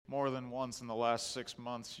once in the last 6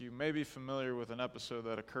 months, you may be familiar with an episode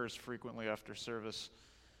that occurs frequently after service.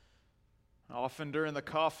 Often during the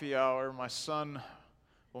coffee hour, my son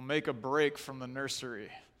will make a break from the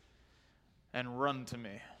nursery and run to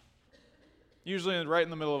me. Usually right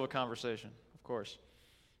in the middle of a conversation, of course.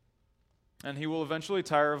 And he will eventually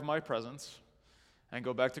tire of my presence and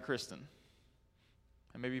go back to Kristen.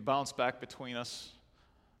 And maybe bounce back between us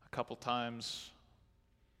a couple times.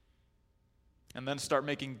 And then start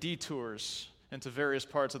making detours into various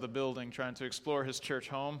parts of the building, trying to explore his church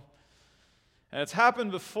home. And it's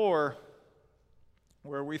happened before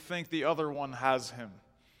where we think the other one has him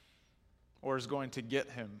or is going to get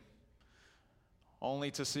him, only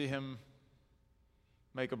to see him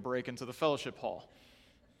make a break into the fellowship hall.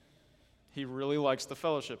 He really likes the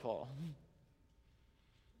fellowship hall.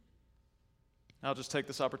 I'll just take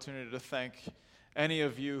this opportunity to thank any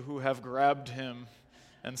of you who have grabbed him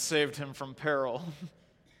and saved him from peril.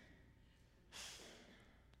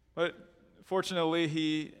 But fortunately,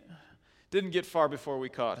 he didn't get far before we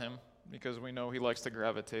caught him, because we know he likes to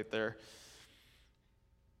gravitate there.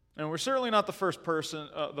 And we're certainly not the first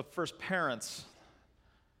parents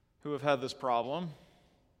who have had this problem.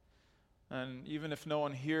 And even if no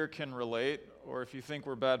one here can relate, or if you think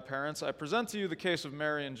we're bad parents, I present to you the case of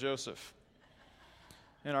Mary and Joseph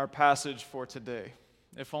in our passage for today,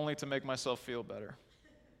 if only to make myself feel better.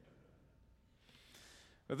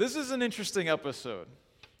 But this is an interesting episode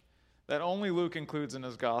that only Luke includes in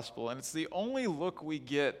his gospel, and it's the only look we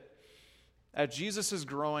get at Jesus'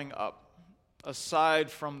 growing up, aside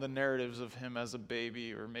from the narratives of him as a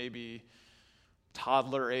baby, or maybe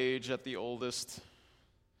toddler age at the oldest,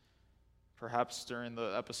 perhaps during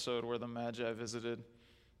the episode where the Magi visited.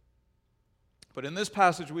 But in this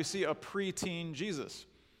passage, we see a preteen Jesus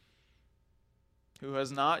who has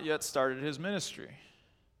not yet started his ministry.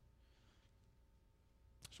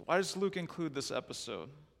 So why does Luke include this episode?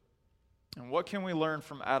 And what can we learn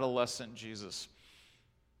from adolescent Jesus?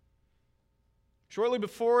 Shortly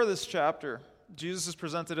before this chapter, Jesus is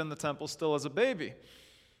presented in the temple still as a baby.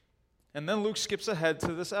 And then Luke skips ahead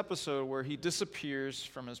to this episode where he disappears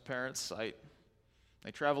from his parents' sight.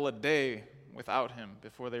 They travel a day without him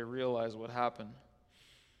before they realize what happened.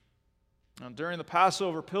 Now, during the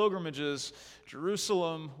Passover pilgrimages,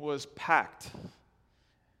 Jerusalem was packed.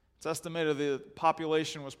 It's estimated the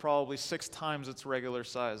population was probably 6 times its regular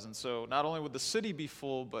size. And so not only would the city be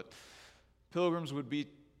full, but pilgrims would be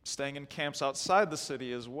staying in camps outside the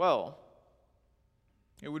city as well.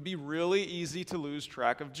 It would be really easy to lose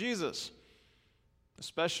track of Jesus,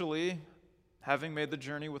 especially having made the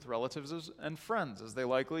journey with relatives and friends, as they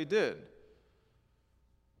likely did.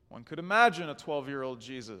 One could imagine a 12-year-old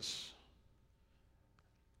Jesus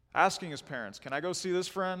asking his parents, "Can I go see this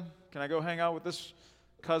friend? Can I go hang out with this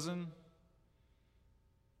cousin?"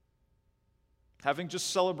 Having just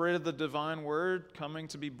celebrated the divine word coming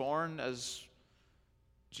to be born as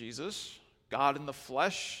Jesus, God in the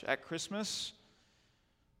flesh at Christmas,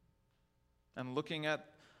 and looking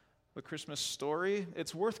at the Christmas story,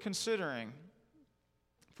 it's worth considering.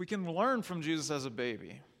 If we can learn from Jesus as a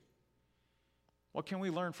baby, what can we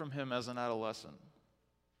learn from him as an adolescent?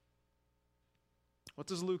 What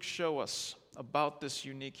does Luke show us about this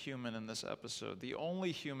unique human in this episode, the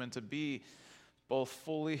only human to be both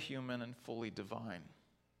fully human and fully divine?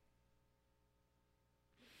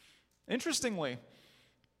 Interestingly,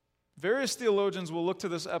 various theologians will look to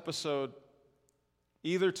this episode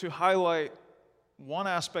either to highlight one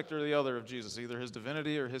aspect or the other of Jesus, either his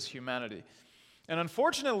divinity or his humanity. And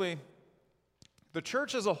unfortunately, the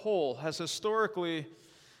church as a whole has historically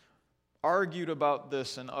argued about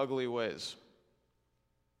this in ugly ways.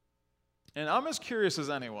 And I'm as curious as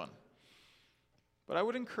anyone, but I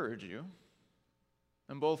would encourage you,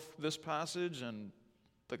 in both this passage and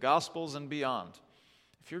the Gospels and beyond,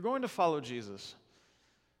 if you're going to follow Jesus,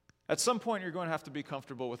 at some point you're going to have to be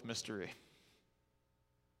comfortable with mystery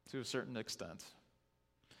to a certain extent.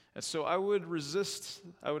 And so I would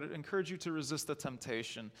encourage you to resist the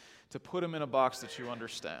temptation to put him in a box that you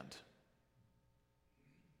understand.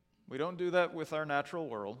 We don't do that with our natural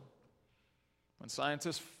world. When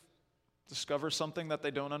scientists discover something that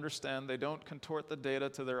they don't understand, they don't contort the data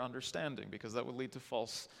to their understanding, because that would lead to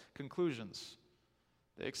false conclusions.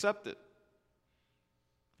 They accept it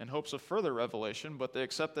in hopes of further revelation, but they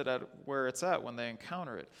accept it at where it's at when they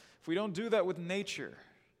encounter it. If we don't do that with nature,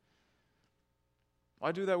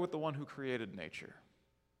 why do that with the one who created nature?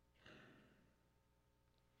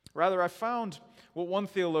 Rather, I found what one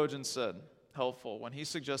theologian said helpful when he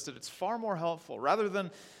suggested it's far more helpful, rather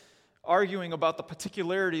than arguing about the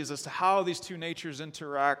particularities as to how these two natures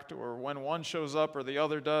interact or when one shows up or the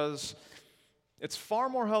other does, it's far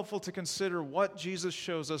more helpful to consider what Jesus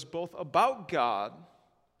shows us both about God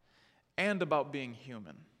and about being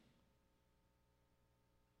human.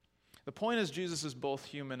 The point is, Jesus is both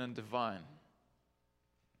human and divine.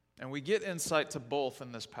 And we get insight to both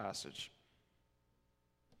in this passage.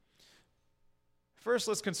 First,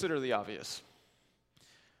 let's consider the obvious.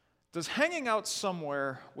 Does hanging out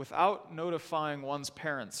somewhere without notifying one's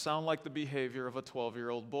parents sound like the behavior of a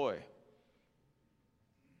 12-year-old boy?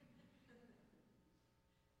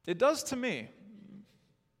 It does to me.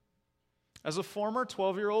 As a former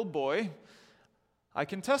 12-year-old boy, I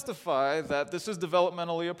can testify that this is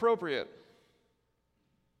developmentally appropriate.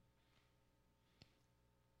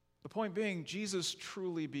 The point being, Jesus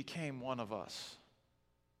truly became one of us.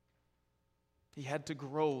 He had to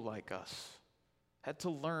grow like us, had to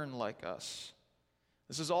learn like us.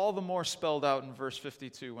 This is all the more spelled out in verse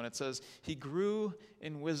 52 when it says, he grew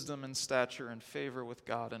in wisdom and stature and favor with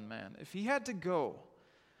God and man. If he had to go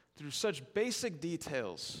through such basic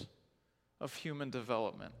details of human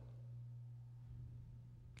development,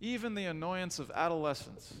 even the annoyance of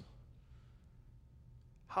adolescence,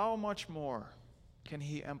 how much more can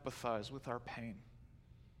he empathize with our pain,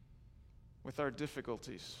 with our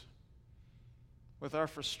difficulties, with our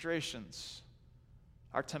frustrations,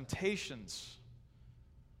 our temptations,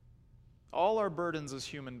 all our burdens as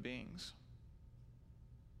human beings?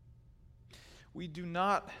 We do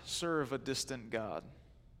not serve a distant God.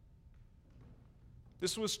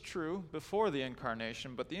 This was true before the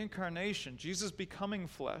incarnation, but the incarnation, Jesus becoming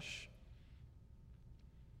flesh,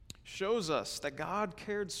 shows us that God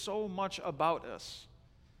cared so much about us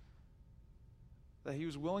that he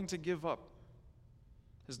was willing to give up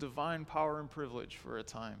his divine power and privilege for a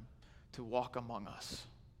time to walk among us,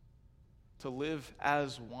 to live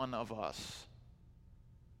as one of us.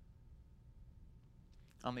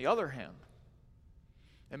 On the other hand,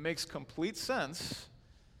 it makes complete sense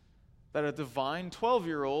that a divine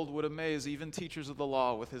 12-year-old would amaze even teachers of the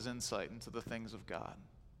law with his insight into the things of God.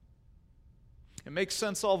 It makes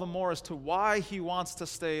sense all the more as to why he wants to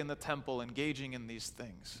stay in the temple engaging in these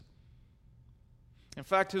things. In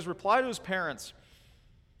fact, his reply to his parents,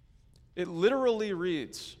 it literally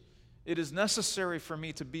reads, "It is necessary for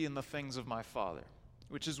me to be in the things of my Father,"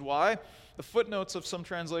 which is why the footnotes of some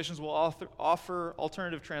translations will offer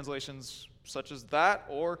alternative translations such as that,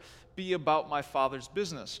 or "be about my Father's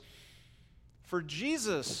business." For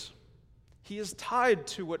Jesus, he is tied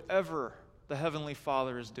to whatever the Heavenly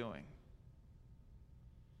Father is doing.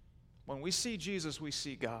 When we see Jesus, we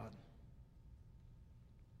see God.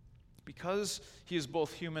 Because he is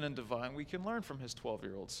both human and divine, we can learn from his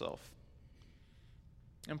 12-year-old self.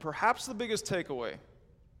 And perhaps the biggest takeaway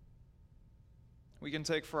we can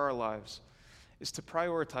take for our lives is to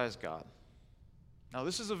prioritize God. Now,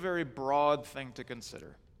 this is a very broad thing to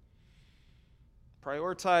consider.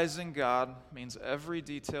 Prioritizing God means every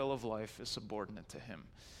detail of life is subordinate to him.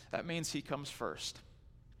 That means he comes first.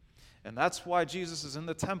 And that's why Jesus is in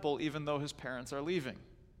the temple even though his parents are leaving.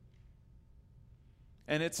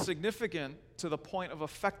 And it's significant to the point of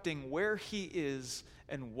affecting where he is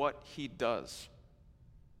and what he does.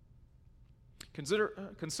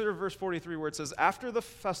 Consider verse 43 where it says, "After the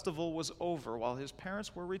festival was over, while his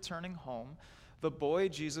parents were returning home, the boy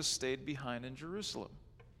Jesus stayed behind in Jerusalem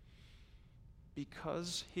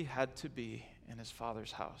because he had to be in his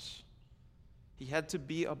father's house. He had to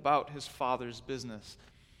be about his father's business,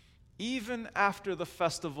 even after the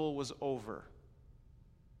festival was over."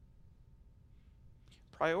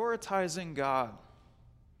 Prioritizing God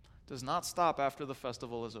does not stop after the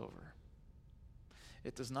festival is over.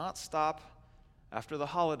 It does not stop after the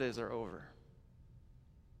holidays are over.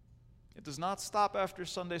 It does not stop after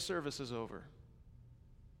Sunday service is over,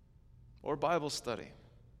 or Bible study,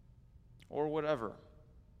 or whatever.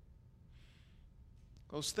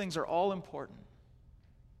 Those things are all important,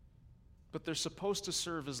 but they're supposed to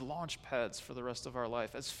serve as launch pads for the rest of our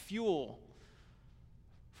life, as fuel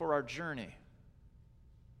for our journey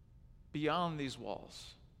beyond these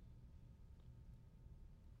walls.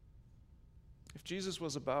 If Jesus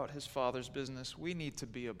was about his Father's business, we need to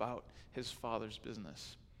be about his Father's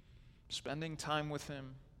business, spending time with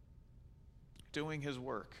him, doing his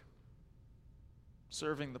work,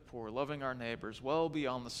 serving the poor, loving our neighbors, well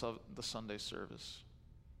beyond the Sunday service,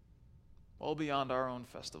 well beyond our own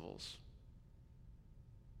festivals.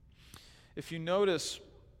 If you notice,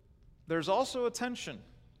 there's also a tension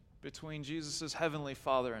between Jesus' heavenly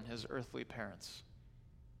Father and his earthly parents.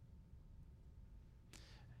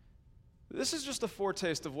 This is just a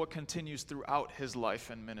foretaste of what continues throughout his life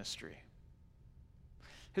and ministry.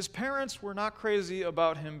 His parents were not crazy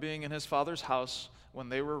about him being in his Father's house when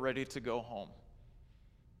they were ready to go home.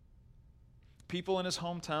 people in his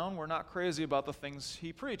hometown were not crazy about the things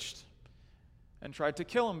he preached and tried to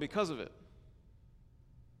kill him because of it.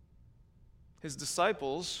 His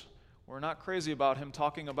disciples were not crazy about him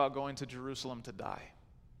talking about going to Jerusalem to die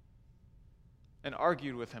and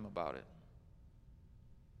argued with him about it.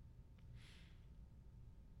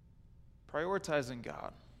 Prioritizing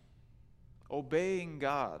God, obeying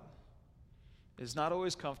God, is not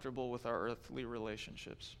always comfortable with our earthly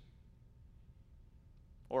relationships,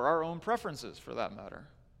 or our own preferences for that matter.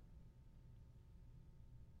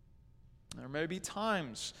 There may be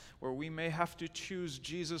times where we may have to choose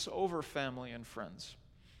Jesus over family and friends.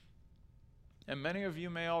 And many of you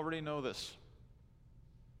may already know this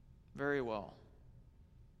very well.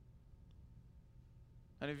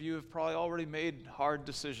 Many of you have probably already made hard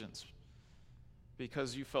decisions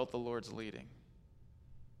because you felt the Lord's leading.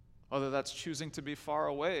 Whether that's choosing to be far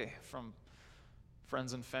away from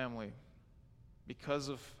friends and family because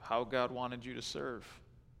of how God wanted you to serve.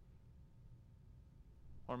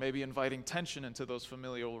 Or maybe inviting tension into those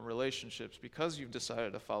familial relationships because you've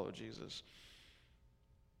decided to follow Jesus.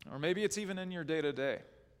 Or maybe it's even in your day-to-day.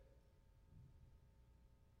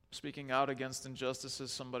 Speaking out against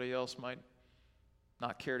injustices somebody else might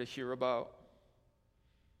not care to hear about.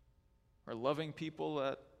 Or loving people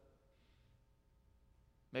that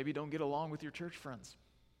maybe don't get along with your church friends.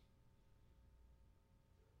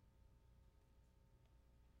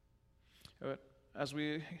 But as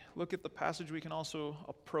we look at the passage, we can also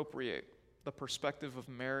appropriate the perspective of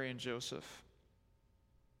Mary and Joseph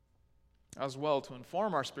as well to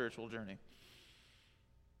inform our spiritual journey.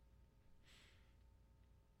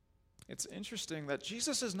 It's interesting that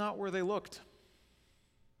Jesus is not where they looked.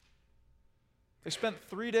 They spent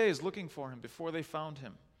 3 days looking for him before they found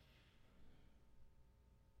him.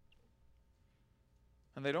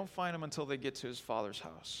 And they don't find him until they get to his Father's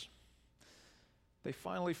house. They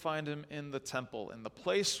finally find him in the temple, in the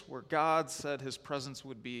place where God said his presence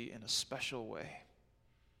would be in a special way.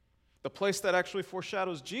 The place that actually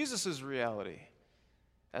foreshadows Jesus' reality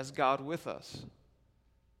as God with us.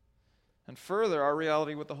 And further, our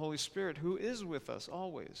reality with the Holy Spirit, who is with us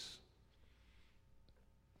always.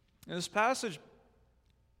 In this passage,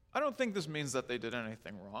 I don't think this means that they did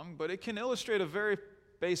anything wrong, but it can illustrate a very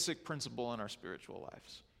basic principle in our spiritual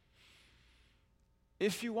lives.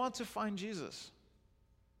 If you want to find Jesus,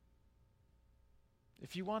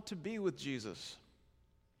 if you want to be with Jesus,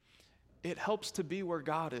 it helps to be where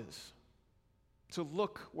God is, to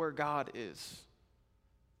look where God is.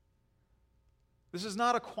 This is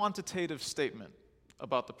not a quantitative statement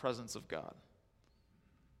about the presence of God.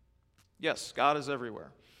 Yes, God is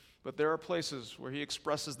everywhere, but there are places where he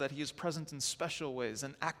expresses that he is present in special ways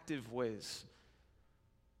and active ways.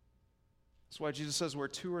 That's why Jesus says, where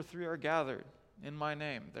 2 or 3 are gathered in my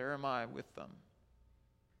name, there am I with them.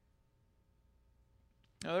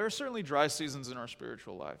 Now, there are certainly dry seasons in our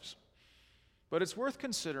spiritual lives, but it's worth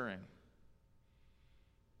considering.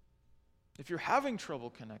 If you're having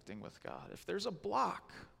trouble connecting with God, if there's a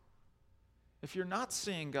block, if you're not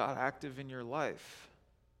seeing God active in your life,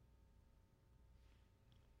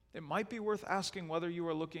 it might be worth asking whether you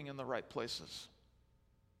are looking in the right places.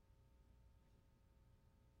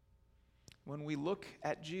 When we look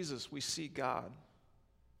at Jesus, we see God.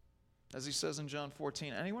 As he says in John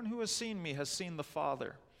 14, anyone who has seen me has seen the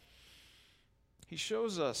Father. He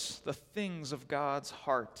shows us the things of God's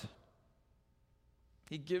heart.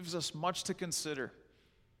 He gives us much to consider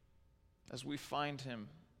as we find him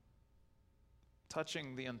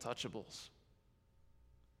touching the untouchables,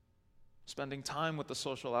 spending time with the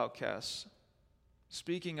social outcasts,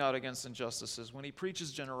 speaking out against injustices, when he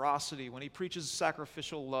preaches generosity, when he preaches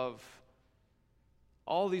sacrificial love.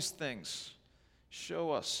 All these things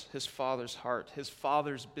show us his Father's heart, his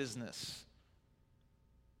Father's business,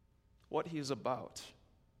 what he is about.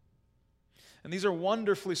 And these are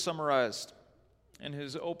wonderfully summarized in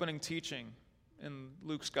his opening teaching in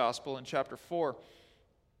Luke's Gospel in chapter 4,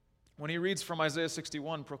 when he reads from Isaiah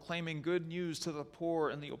 61, proclaiming good news to the poor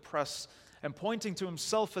and the oppressed, and pointing to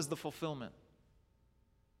himself as the fulfillment.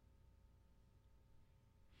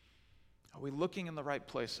 Are we looking in the right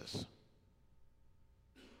places?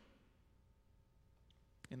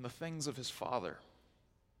 In the things of his Father?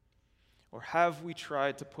 Or have we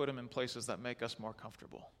tried to put him in places that make us more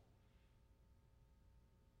comfortable?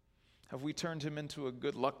 Have we turned him into a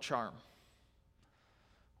good luck charm?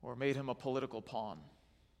 Or made him a political pawn?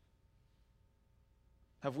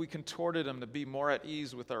 Have we contorted him to be more at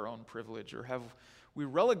ease with our own privilege? Or have we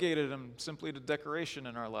relegated him simply to decoration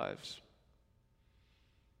in our lives?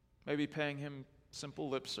 Maybe paying him simple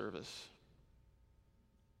lip service?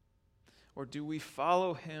 Or do we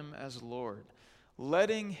follow him as Lord,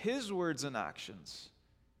 letting his words and actions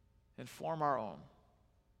inform our own.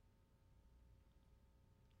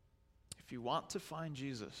 If you want to find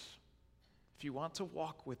Jesus, if you want to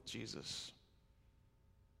walk with Jesus,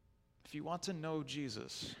 if you want to know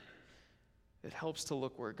Jesus, it helps to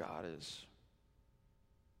look where God is.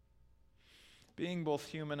 Being both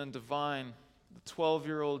human and divine, the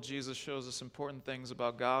 12-year-old Jesus shows us important things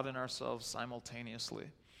about God and ourselves simultaneously.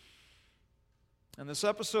 And this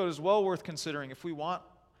episode is well worth considering if we want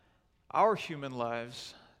our human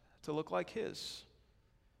lives to look like his,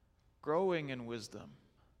 growing in wisdom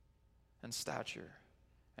and stature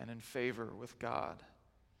and in favor with God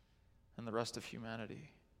and the rest of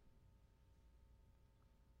humanity.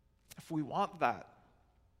 If we want that,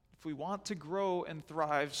 if we want to grow and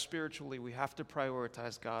thrive spiritually, we have to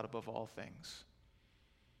prioritize God above all things.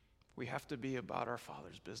 We have to be about our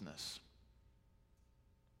Father's business.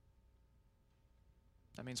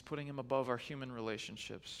 That means putting him above our human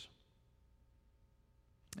relationships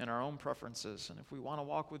and our own preferences. And if we want to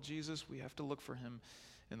walk with Jesus, we have to look for him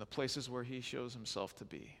in the places where he shows himself to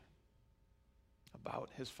be about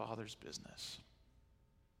his Father's business.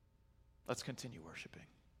 Let's continue worshiping.